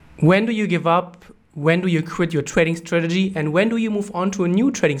When do you give up? When do you quit your trading strategy? And when do you move on to a new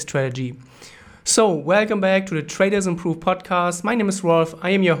trading strategy? So, welcome back to the Traders Improve podcast. My name is Rolf.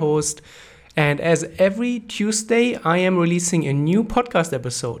 I am your host. And as every Tuesday, I am releasing a new podcast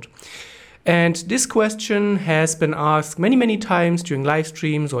episode. And this question has been asked many, many times during live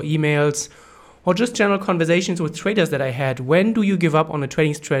streams or emails or just general conversations with traders that I had. When do you give up on a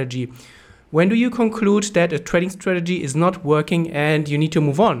trading strategy? When do you conclude that a trading strategy is not working and you need to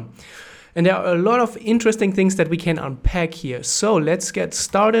move on? And there are a lot of interesting things that we can unpack here. So let's get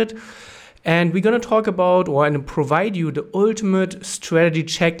started. And we're going to talk about and provide you the ultimate strategy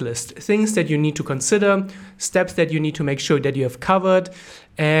checklist, things that you need to consider, steps that you need to make sure that you have covered.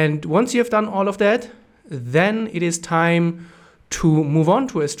 And once you have done all of that, then it is time to move on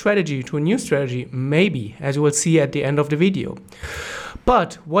to a strategy, to a new strategy, maybe, as you will see at the end of the video.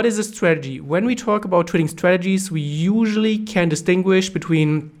 But what is a strategy? When we talk about trading strategies, we usually can distinguish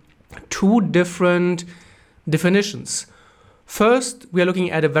between two different definitions. First, we are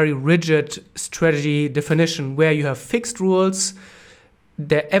looking at a very rigid strategy definition where you have fixed rules,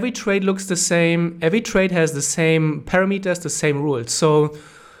 that every trade looks the same, every trade has the same parameters, the same rules. So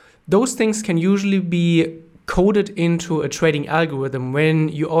those things can usually be coded into a trading algorithm when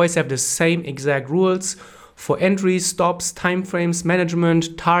you always have the same exact rules for entries, stops, timeframes,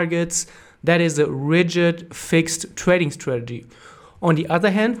 management, targets. That is a rigid, fixed trading strategy. On the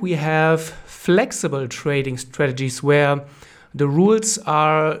other hand, we have flexible trading strategies where the rules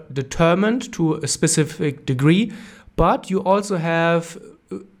are determined to a specific degree, but you also have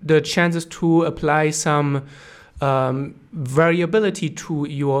the chances to apply some variability to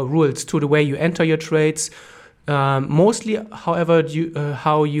your rules, to the way you enter your trades. Mostly, however,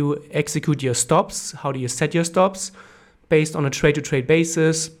 how you execute your stops, how do you set your stops based on a trade-to-trade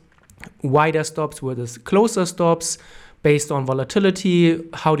basis, wider stops versus closer stops, based on volatility,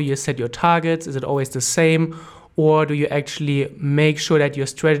 how do you set your targets, is it always the same, or do you actually make sure that your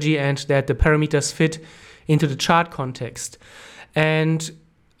strategy and that the parameters fit into the chart context? And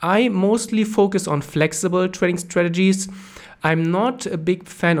I mostly focus on flexible trading strategies. I'm not a big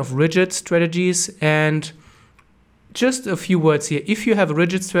fan of rigid strategies, and just a few words here. If you have a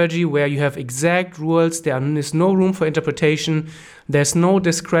rigid strategy where you have exact rules, there is no room for interpretation, there's no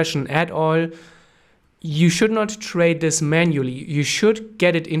discretion at all, you should not trade this manually. You should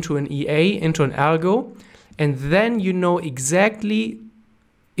get it into an EA, into an algo, and then you know exactly,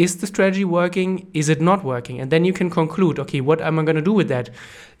 is the strategy working, is it not working? And then you can conclude, okay, what am I going to do with that?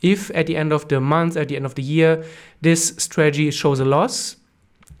 If at the end of the month, at the end of the year, this strategy shows a loss,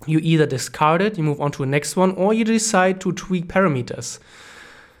 you either discard it, you move on to the next one, or you decide to tweak parameters.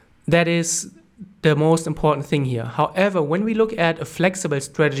 That is the most important thing here. However, when we look at a flexible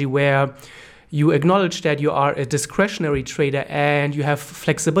strategy where you acknowledge that you are a discretionary trader and you have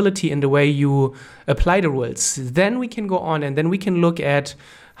flexibility in the way you apply the rules, then we can go on and then we can look at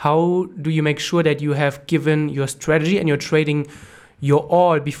how do you make sure that you have given your strategy and your trading your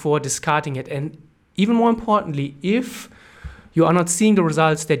all before discarding it. And even more importantly, if you are not seeing the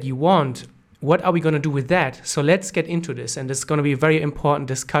results that you want, what are we going to do with that? So let's get into this, and this is going to be a very important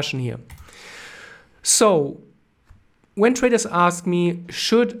discussion here. So when traders ask me,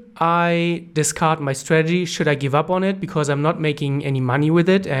 should I discard my strategy? Should I give up on it because I'm not making any money with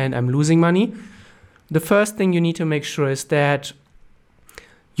it and I'm losing money? The first thing you need to make sure is that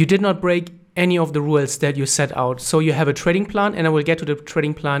you did not break any of the rules that you set out. So you have a trading plan, and I will get to the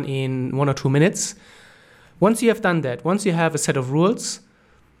trading plan in 1 or 2 minutes. Once you have done that, once you have a set of rules,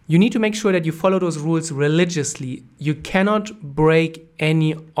 you need to make sure that you follow those rules religiously. You cannot break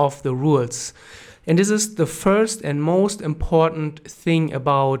any of the rules. And this is the first and most important thing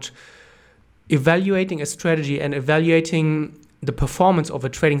about evaluating a strategy and evaluating the performance of a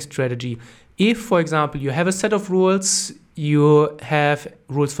trading strategy. If, for example, you have a set of rules, you have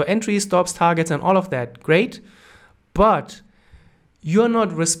rules for entry, stops, targets, and all of that, great. But you're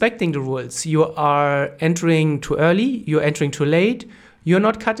not respecting the rules. You are entering too early, you're entering too late, you're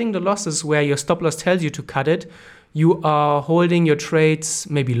not cutting the losses where your stop loss tells you to cut it, you are holding your trades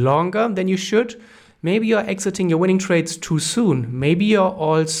maybe longer than you should, maybe you're exiting your winning trades too soon, maybe you're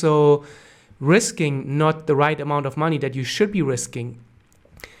also risking not the right amount of money that you should be risking.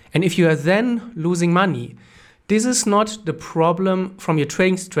 And if you are then losing money, this is not the problem from your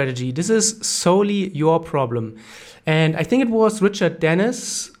trading strategy. This is solely your problem. And I think it was Richard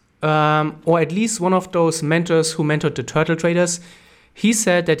Dennis, or at least one of those mentors who mentored the turtle traders. He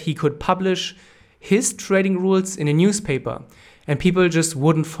said that he could publish his trading rules in a newspaper and people just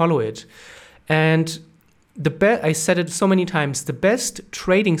wouldn't follow it. And I said it so many times, the best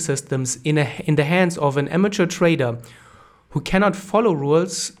trading systems in the hands of an amateur trader who cannot follow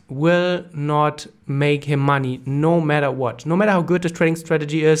rules will not make him money no matter what. No matter how good the trading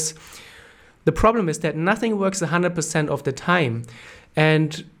strategy is, the problem is that nothing works 100% of the time.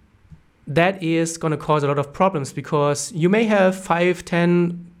 And that is going to cause a lot of problems, because you may have 5,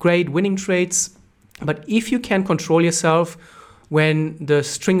 10 great winning trades, but if you can control yourself when the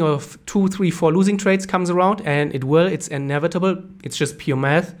string of 2, 3, 4 losing trades comes around, and it's inevitable, it's just pure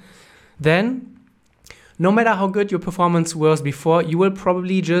math, then no matter how good your performance was before, you will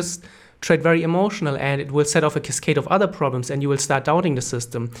probably just trade very emotional, and it will set off a cascade of other problems, and you will start doubting the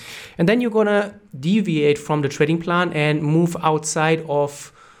system. And then you're going to deviate from the trading plan and move outside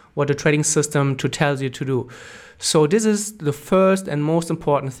of what the trading system tells you to do. So this is the first and most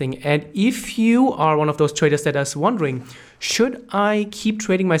important thing. And if you are one of those traders that is wondering, should I keep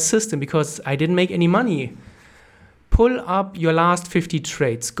trading my system because I didn't make any money? Pull up your last 50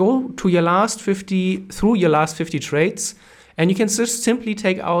 trades. Go to your last 50 trades, and you can just simply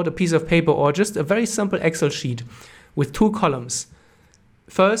take out a piece of paper or just a very simple Excel sheet with 2 columns.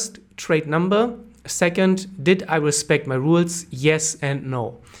 First, trade number. Second, did I respect my rules? Yes and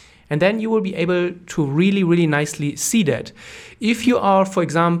no. And then you will be able to really, really nicely see that. If you are, for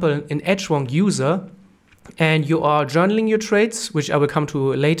example, an Edgewonk user and you are journaling your trades, which I will come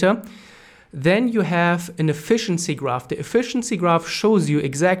to later, then you have an efficiency graph. The efficiency graph shows you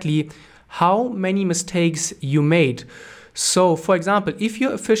exactly how many mistakes you made. So, for example, if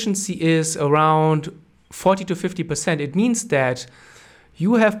your efficiency is around 40 to 50%, it means that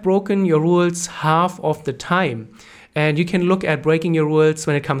you have broken your rules half of the time. And you can look at breaking your rules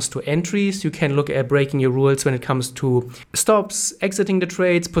when it comes to entries. You can look at breaking your rules when it comes to stops, exiting the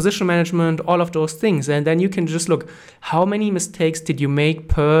trades, position management, all of those things. And then you can just look, how many mistakes did you make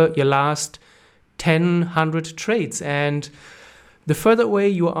per your last 10, 100 trades? And the further away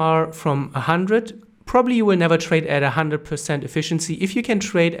you are from 100, probably you will never trade at 100% efficiency. If you can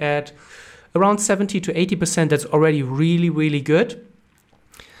trade at around 70 to 80%, that's already really, really good.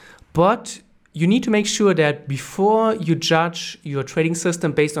 But you need to make sure that before you judge your trading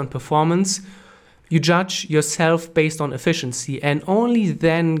system based on performance, you judge yourself based on efficiency. And only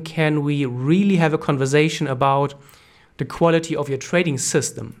then can we really have a conversation about the quality of your trading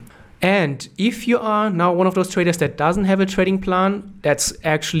system. And if you are now one of those traders that doesn't have a trading plan, that's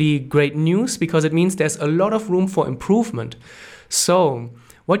actually great news, because it means there's a lot of room for improvement. So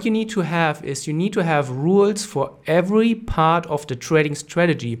what you need to have is you need to have rules for every part of the trading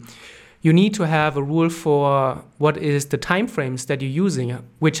strategy. You need to have a rule for what is the time frames that you're using,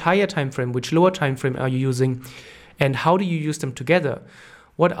 which higher time frame, which lower time frame are you using, and how do you use them together?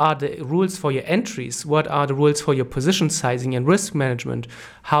 What are the rules for your entries? What are the rules for your position sizing and risk management?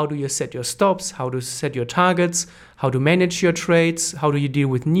 How do you set your stops? How do you set your targets? How to manage your trades? How do you deal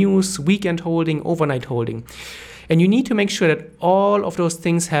with news, weekend holding, overnight holding? And you need to make sure that all of those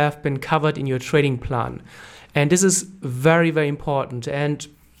things have been covered in your trading plan. And this is very, very important. And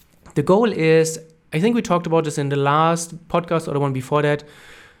the goal is, I think we talked about this in the last podcast or the one before that,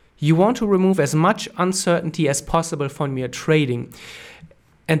 you want to remove as much uncertainty as possible from your trading.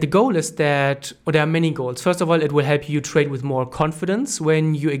 And the goal is that, or there are many goals. First of all, it will help you trade with more confidence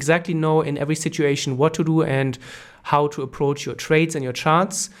when you exactly know in every situation what to do and how to approach your trades and your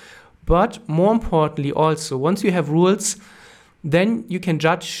charts. But more importantly also, once you have rules, then you can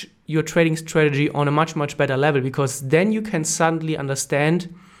judge your trading strategy on a much, much better level, because then you can suddenly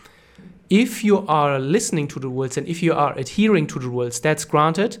understand if you are listening to the rules and if you are adhering to the rules, that's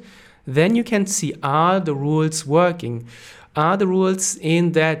granted, then you can see, are the rules working? Are the rules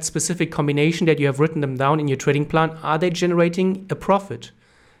in that specific combination that you have written them down in your trading plan, are they generating a profit?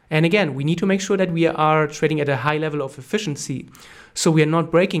 And again, we need to make sure that we are trading at a high level of efficiency, so we are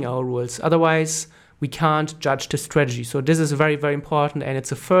not breaking our rules. Otherwise, we can't judge the strategy. So this is very, very important, and it's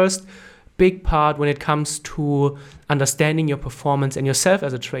the first big part when it comes to understanding your performance and yourself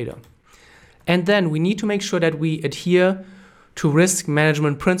as a trader. And then we need to make sure that we adhere to risk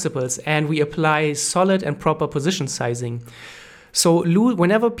management principles and we apply solid and proper position sizing. So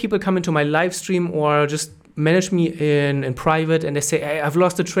whenever people come into my live stream or just manage me in private and they say, hey, I've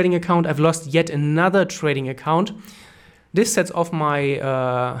lost a trading account, I've lost yet another trading account, this sets off my,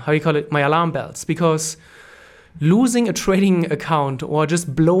 my alarm bells, because losing a trading account or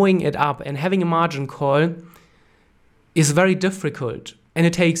just blowing it up and having a margin call is very difficult. And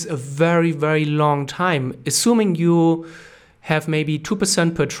it takes a very, very long time. Assuming you have maybe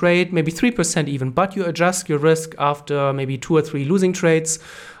 2% per trade, maybe 3% even, but you adjust your risk after maybe 2 or 3 losing trades.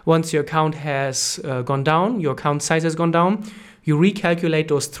 Once your account has gone down, your account size has gone down, you recalculate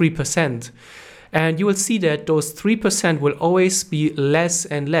those 3%. And you will see that those 3% will always be less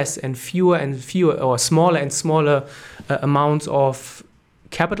and less and fewer, or smaller and smaller amounts of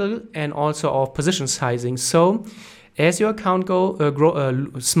capital and also of position sizing. So as your account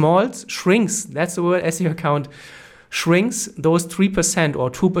shrinks, that's the word, as your account shrinks, those 3%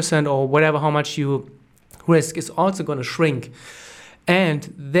 or 2% or whatever, how much you risk is also going to shrink.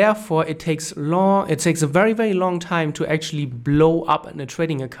 And therefore it takes a very, very long time to actually blow up in a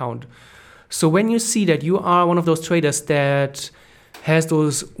trading account. So when you see that you are one of those traders that has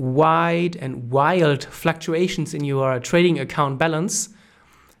those wide and wild fluctuations in your trading account balance,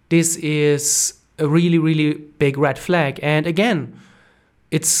 this is a really, really big red flag. And again,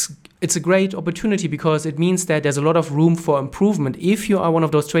 it's a great opportunity because it means that there's a lot of room for improvement. If you are one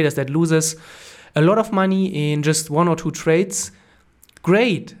of those traders that loses a lot of money in just 1 or 2 trades,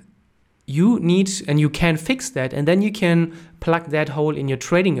 great. You need and you can fix that, and then you can plug that hole in your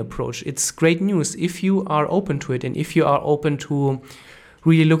trading approach. It's great news if you are open to it and if you are open to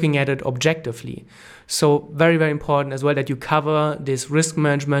really looking at it objectively. So very, very important as well that you cover this risk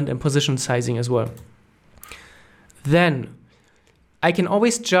management and position sizing as well. Then I can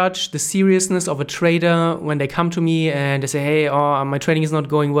always judge the seriousness of a trader when they come to me and they say, hey, my trading is not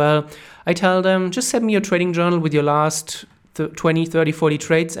going well. I tell them, just send me your trading journal with your last 20, 30, 40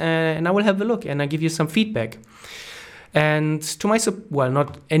 trades and I will have a look and I give you some feedback. And to my,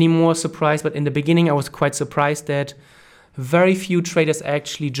 not any more surprised, but in the beginning I was quite surprised that very few traders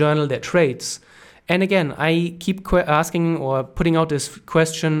actually journal their trades. And again, I keep asking or putting out this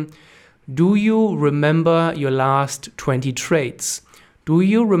question, do you remember your last 20 trades? Do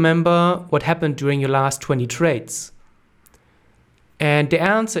you remember what happened during your last 20 trades? And the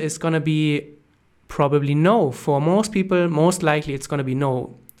answer is going to be probably no. For most people, most likely it's going to be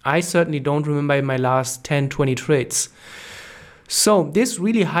no. I certainly don't remember my last 10, 20 trades. So this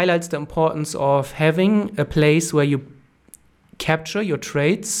really highlights the importance of having a place where you capture your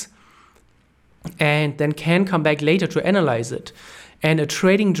trades and then can come back later to analyze it. And a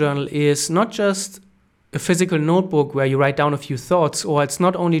trading journal is not just a physical notebook where you write down a few thoughts, or it's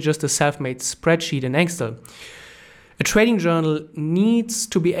not only just a self-made spreadsheet in Excel. A trading journal needs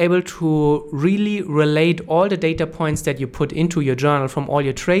to be able to really relate all the data points that you put into your journal from all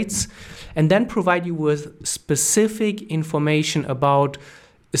your trades and then provide you with specific information about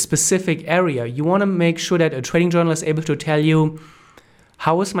a specific area. You want to make sure that a trading journal is able to tell you,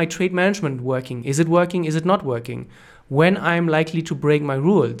 how is my trade management working? Is it working? Is it not working? When I'm likely to break my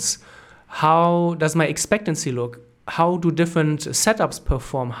rules? How does my expectancy look? How do different setups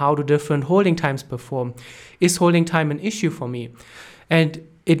perform? How do different holding times perform? Is holding time an issue for me? And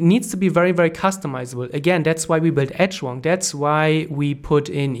it needs to be very, very customizable. Again, that's why we built Edgewonk. That's why we put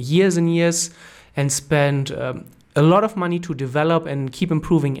in years and years and spend a lot of money to develop and keep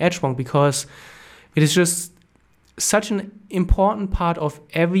improving Edgewonk, because it is just such an important part of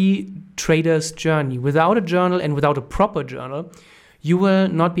every trader's journey. Without a journal and without a proper journal, you will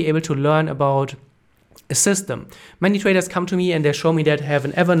not be able to learn about a system. Many traders come to me and they show me that they have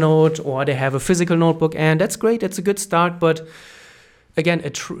an Evernote or they have a physical notebook, and that's great, that's a good start, but again,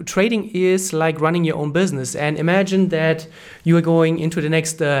 trading is like running your own business. And imagine that you are going into the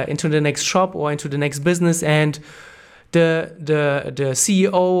next shop or into the next business, and the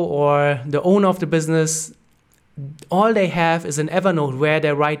CEO or the owner of the business, all they have is an Evernote where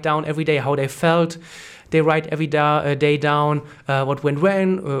they write down every day how they felt. They write every day down what went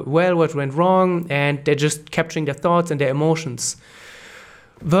well, what went wrong, and they're just capturing their thoughts and their emotions.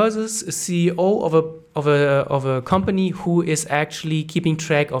 Versus a CEO of a company who is actually keeping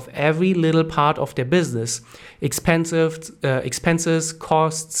track of every little part of their business, expenses,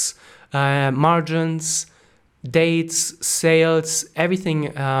 costs, margins, dates, sales,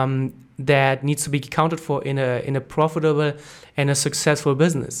 everything that needs to be accounted for in a profitable and a successful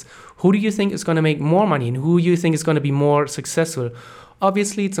business. Who do you think is going to make more money, and who you think is going to be more successful?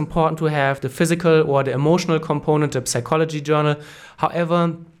 Obviously, it's important to have the physical or the emotional component, the psychology journal.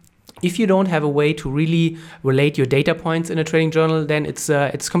 However, if you don't have a way to really relate your data points in a trading journal, then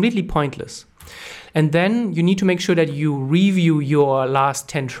it's completely pointless. And then you need to make sure that you review your last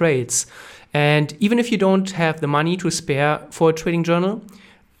 10 trades. And even if you don't have the money to spare for a trading journal,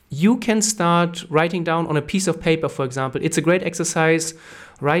 you can start writing down on a piece of paper, for example. It's a great exercise.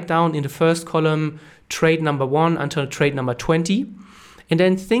 Write down in the first column trade number 1 until trade number 20, and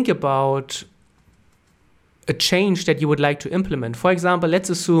then think about a change that you would like to implement. For example,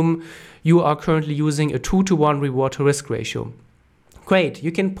 let's assume you are currently using a 2-to-1 reward to risk ratio. Great,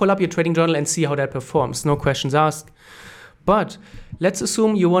 you can pull up your trading journal and see how that performs, no questions asked. But let's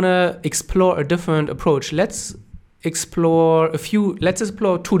assume you want to explore a different approach. Let's explore 2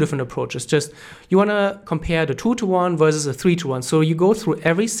 different approaches. Just you want to compare the 2-to-1 versus a 3-to-1. So you go through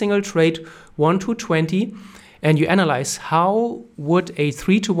every single trade 1 to 20, and you analyze how would a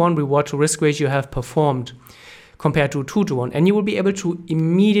 3-to-1 reward to risk ratio have performed compared to 2-to-1, and you will be able to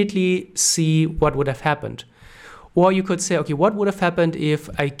immediately see what would have happened. Or you could say, okay, what would have happened if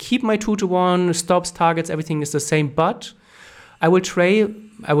I keep my 2-to-1, stops, targets, everything is the same, but I will trail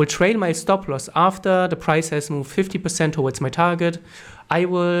my stop loss after the price has moved 50% towards my target. I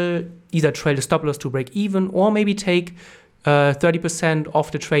will either trail the stop loss to break even, or maybe take 30%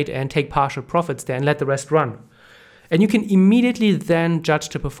 off the trade and take partial profits there and let the rest run. And you can immediately then judge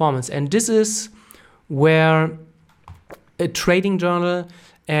the performance. And this is where a trading journal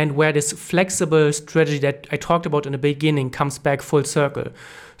and where this flexible strategy that I talked about in the beginning comes back full circle.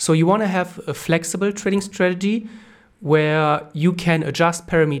 So you want to have a flexible trading strategy where you can adjust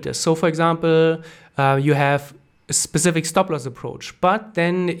parameters. So for example, you have a specific stop loss approach, but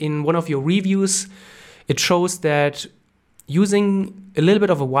then in one of your reviews, it shows that using a little bit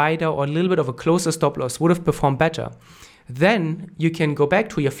of a wider or a little bit of a closer stop loss would have performed better. Then you can go back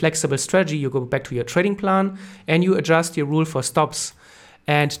to your flexible strategy, you go back to your trading plan, and you adjust your rule for stops.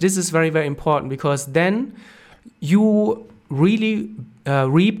 And this is very, very important, because then you really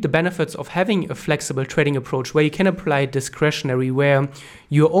reap the benefits of having a flexible trading approach where you can apply discretionary, where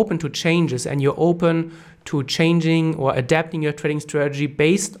you're open to changes and you're open to changing or adapting your trading strategy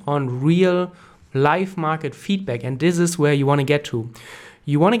based on real live market feedback. And this is where you want to get to.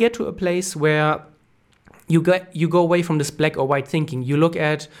 You want to get to a place where you go away from this black or white thinking.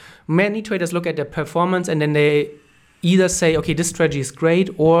 Many traders look at their performance and then they either say, okay, this strategy is great,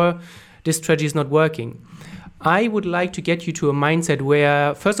 or this strategy is not working. I would like to get you to a mindset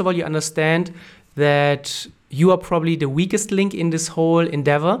where, first of all, you understand that you are probably the weakest link in this whole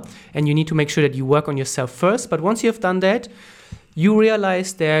endeavor, and you need to make sure that you work on yourself first. But once you have done that, you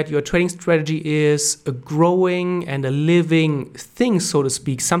realize that your trading strategy is a growing and a living thing, so to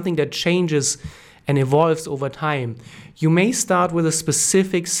speak, something that changes and evolves over time. You may start with a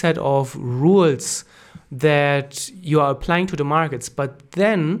specific set of rules that you are applying to the markets, but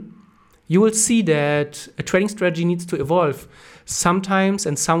then you will see that a trading strategy needs to evolve. Sometimes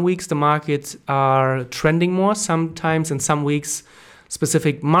in some weeks the markets are trending more, sometimes in some weeks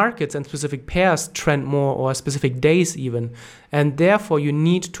specific markets and specific pairs trend more, or specific days even. And therefore you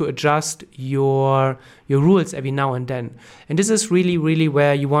need to adjust your rules every now and then. And this is really, really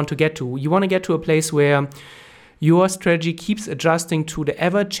where you want to get to. You want to get to a place where your strategy keeps adjusting to the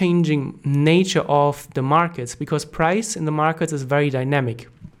ever-changing nature of the markets, because price in the markets is very dynamic.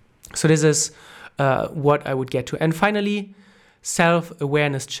 So this is what I would get to. And finally,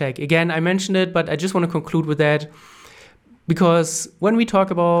 self-awareness check. Again, I mentioned it, but I just want to conclude with that, because when we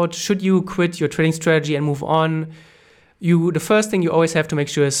talk about should you quit your trading strategy and move on, the first thing you always have to make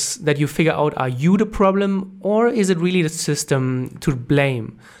sure is that you figure out, are you the problem, or is it really the system to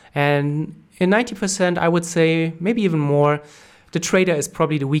blame? And in 90%, I would say, maybe even more, the trader is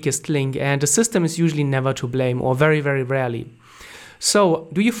probably the weakest link, and the system is usually never to blame, or very, very rarely. So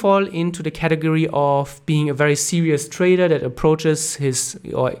do you fall into the category of being a very serious trader that approaches his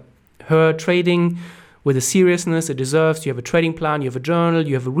or her trading with the seriousness it deserves? You have a trading plan, you have a journal,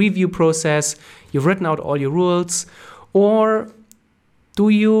 you have a review process, you've written out all your rules. Or do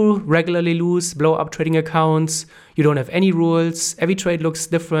you regularly lose, blow up trading accounts, you don't have any rules, every trade looks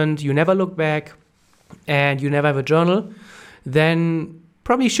different, you never look back, and you never have a journal? Then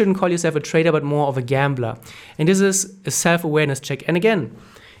probably shouldn't call yourself a trader, but more of a gambler. And this is a self-awareness check. And again,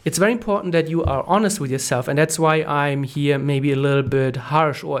 it's very important that you are honest with yourself, and that's why I'm here maybe a little bit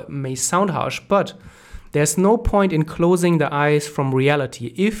harsh, or it may sound harsh, but there's no point in closing the eyes from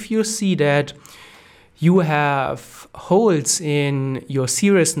reality. If you see that you have holes in your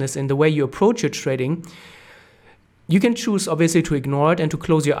seriousness in the way you approach your trading, you can choose obviously to ignore it and to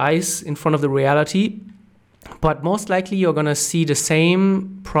close your eyes in front of the reality, but most likely you're going to see the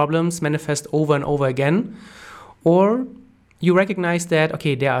same problems manifest over and over again. Or you recognize that,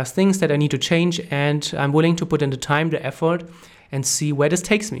 okay, there are things that I need to change, and I'm willing to put in the time, the effort, and see where this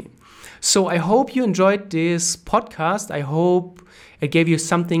takes me. So I hope you enjoyed this podcast. I hope it gave you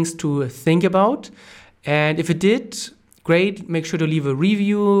some things to think about. And if it did, great. Make sure to leave a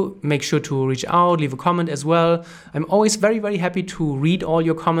review. Make sure to reach out, leave a comment as well. I'm always very, very happy to read all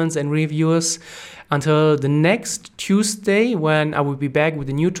your comments and reviews. Until the next Tuesday, when I will be back with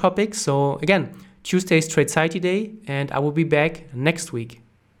a new topic. So again, Tuesday is Tradeciety Day, and I will be back next week.